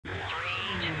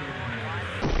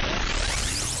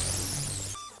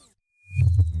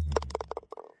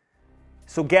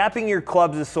So gapping your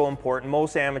clubs is so important.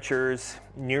 Most amateurs,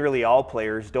 nearly all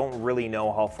players, don't really know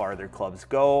how far their clubs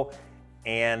go,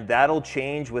 and that'll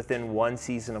change within one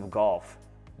season of golf.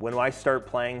 When I start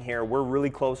playing here, we're really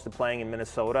close to playing in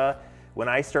Minnesota. When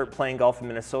I start playing golf in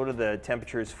Minnesota, the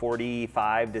temperature is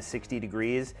 45 to 60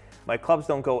 degrees. My clubs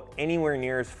don't go anywhere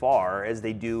near as far as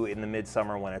they do in the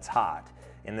midsummer when it's hot.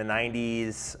 In the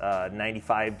 90s,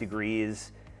 95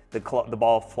 degrees, the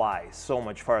ball flies so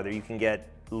much farther. You can get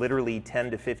literally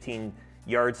 10 to 15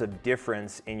 yards of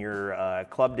difference in your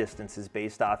club distances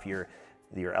based off your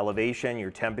elevation,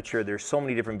 your temperature. There's so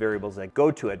many different variables that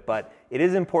go to it, but it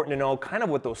is important to know kind of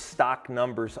what those stock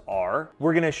numbers are.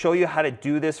 We're gonna show you how to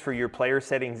do this for your player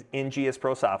settings in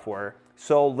GSPro software.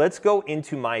 So let's go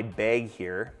into my bag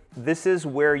here. This is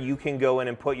where you can go in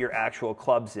and put your actual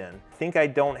clubs in. I think I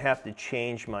don't have to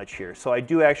change much here. So I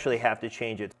do actually have to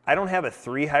change it. I don't have a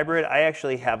 3 hybrid, I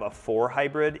actually have a 4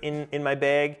 hybrid in my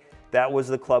bag. That was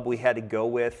the club we had to go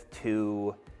with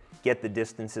to get the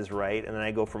distances right. And then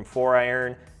I go from 4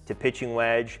 iron to pitching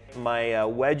wedge. My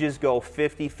wedges go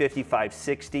 50, 55,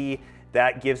 60.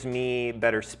 That gives me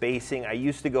better spacing. I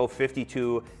used to go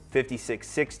 52, 56,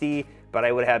 60, but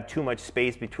I would have too much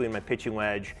space between my pitching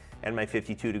wedge and my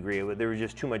 52 degree. There was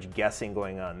just too much guessing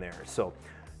going on there. So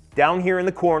down here in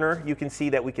the corner, you can see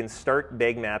that we can start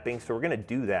bag mapping. So we're gonna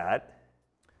do that.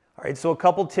 All right, so a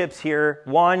couple tips here.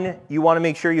 One, you wanna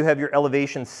make sure you have your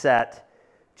elevation set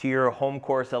to your home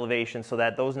course elevation so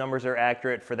that those numbers are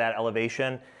accurate for that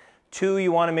elevation. 2,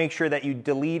 you wanna make sure that you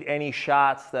delete any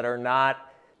shots that are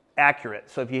not accurate.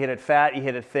 So if you hit it fat, you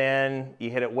hit it thin, you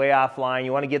hit it way offline,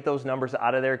 you wanna get those numbers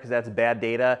out of there because that's bad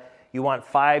data. You want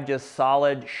 5 just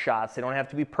solid shots. They don't have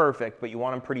to be perfect, but you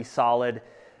want them pretty solid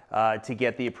to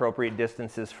get the appropriate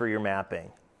distances for your mapping.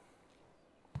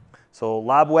 So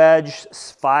lob wedge,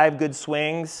 5 good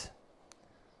swings.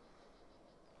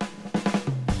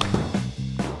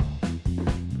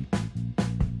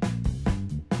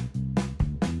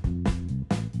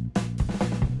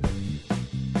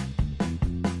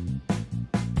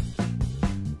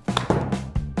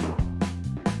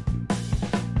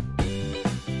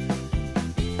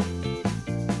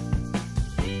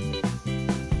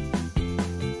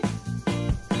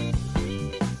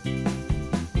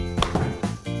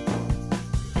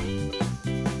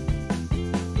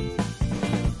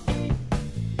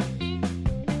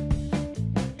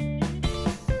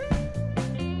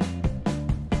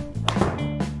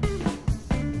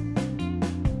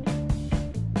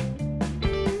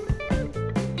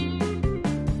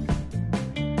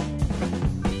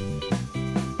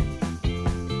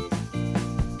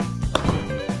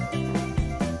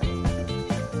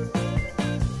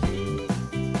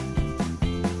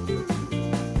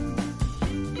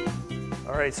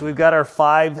 All right, so we've got our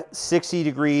 5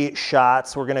 60-degree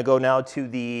shots. We're gonna go now to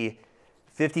the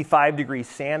 55-degree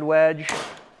sand wedge.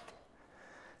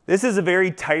 This is a very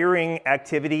tiring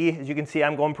activity. As you can see,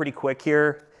 I'm going pretty quick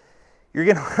here.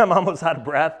 I'm almost out of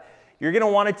breath. You're gonna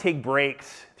wanna take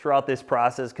breaks throughout this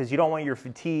process because you don't want your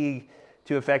fatigue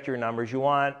to affect your numbers. You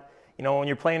want, when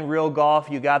you're playing real golf,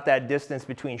 you got that distance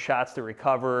between shots to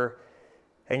recover,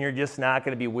 and you're just not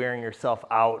gonna be wearing yourself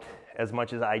out as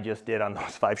much as I just did on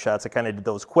those 5 shots. I kind of did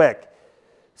those quick.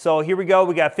 So here we go.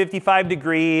 We got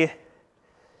 55-degree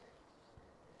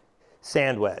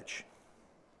sand wedge.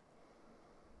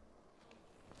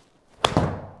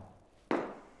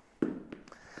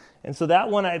 And so that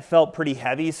one I felt pretty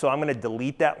heavy, so I'm going to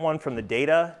delete that one from the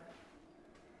data.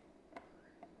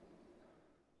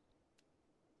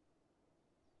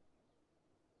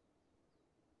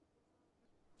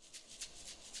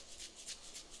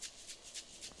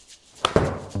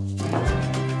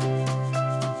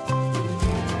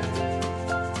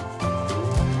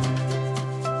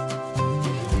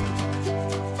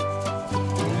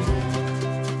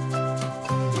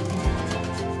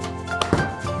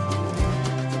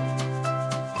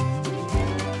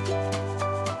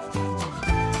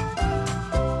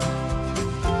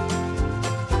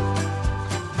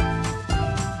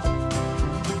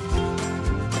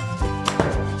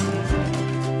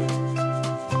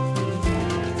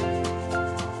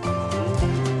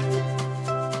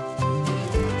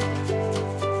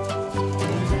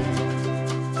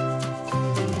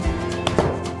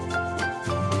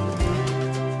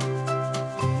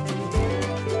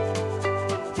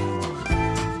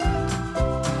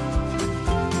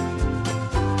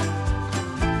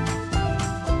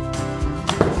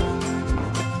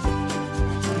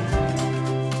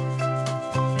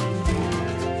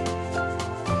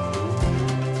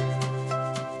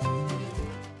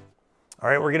 All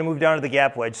right, we're gonna move down to the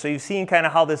gap wedge. So you've seen kind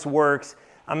of how this works.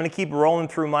 I'm gonna keep rolling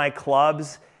through my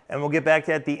clubs and we'll get back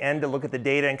to at the end to look at the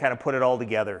data and kind of put it all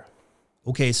together.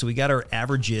 Okay, so we got our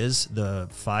averages, the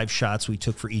 5 shots we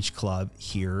took for each club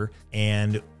here.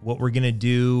 And what we're gonna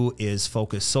do is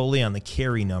focus solely on the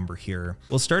carry number here.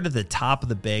 We'll start at the top of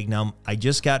the bag. Now, I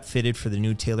just got fitted for the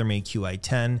new TaylorMade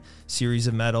QI10 series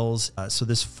of metals. So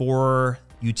this 4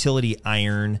 utility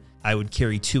iron, I would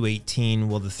carry 218.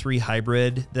 Well, the 3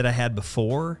 hybrid that I had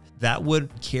before, that would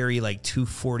carry like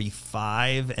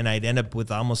 245, and I'd end up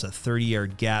with almost a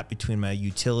 30-yard gap between my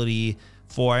utility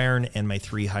 4 iron and my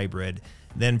 3 hybrid.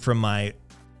 Then from my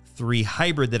 3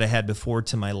 hybrid that I had before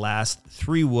to my last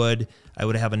 3 wood, I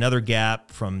would have another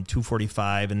gap from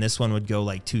 245, and this one would go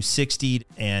like 260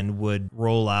 and would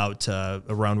roll out to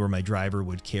around where my driver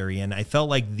would carry. And I felt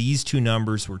like these 2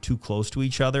 numbers were too close to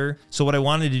each other. So what I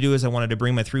wanted to do is I wanted to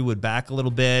bring my 3 wood back a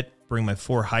little bit, bring my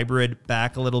 4 hybrid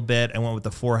back a little bit. I went with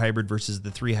the 4 hybrid versus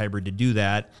the 3 hybrid to do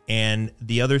that. And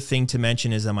the other thing to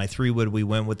mention is on my 3 wood, we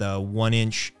went with a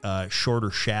 1-inch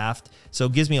shorter shaft. So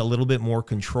it gives me a little bit more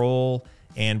control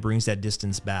and brings that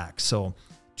distance back. So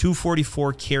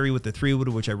 244 carry with the 3 wood,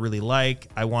 which I really like.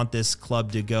 I want this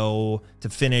club to go to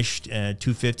finish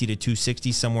 250 to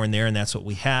 260, somewhere in there, and that's what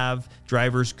we have.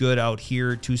 Driver's good out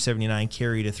here, 279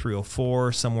 carry to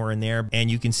 304, somewhere in there.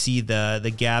 And you can see the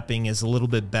gapping is a little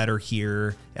bit better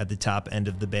here at the top end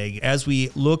of the bag. As we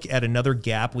look at another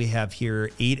gap we have here,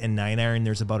 8 and 9 iron,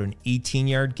 there's about an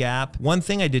 18-yard gap. One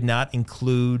thing I did not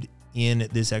include in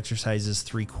this exercise is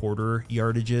 3/4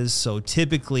 yardages. So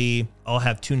typically I'll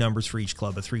have 2 numbers for each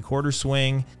club, a 3/4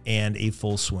 swing and a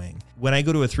full swing. When I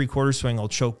go to a 3/4 swing, I'll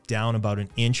choke down about 1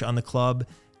 inch on the club,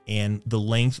 and the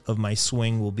length of my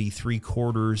swing will be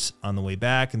 3/4 on the way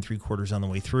back and 3/4 on the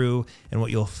way through. And what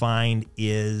you'll find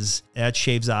is that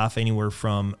shaves off anywhere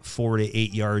from 4 to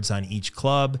 8 yards on each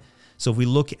club. So if we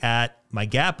look at my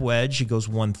gap wedge, it goes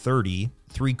 130.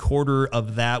 3/4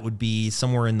 of that would be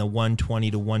somewhere in the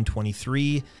 120 to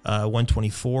 123,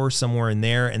 124, somewhere in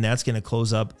there. And that's going to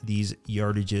close up these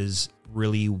yardages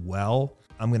really well.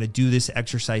 I'm going to do this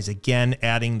exercise again,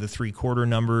 adding the 3/4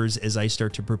 numbers as I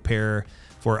start to prepare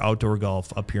for outdoor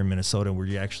golf up here in Minnesota.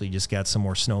 We actually just got some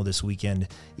more snow this weekend.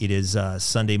 It is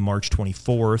Sunday, March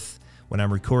 24th when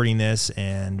I'm recording this,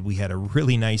 and we had a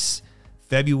really nice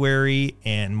February,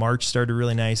 and March started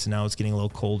really nice, and now it's getting a little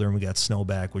colder and we got snow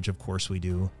back, which of course we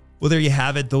do. Well, there you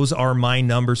have it. Those are my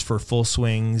numbers for full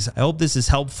swings. I hope this is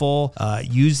helpful.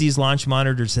 Use these launch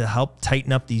monitors to help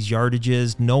tighten up these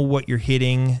yardages, know what you're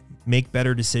hitting, make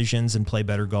better decisions, and play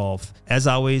better golf. As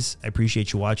always, I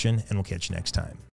appreciate you watching, and we'll catch you next time.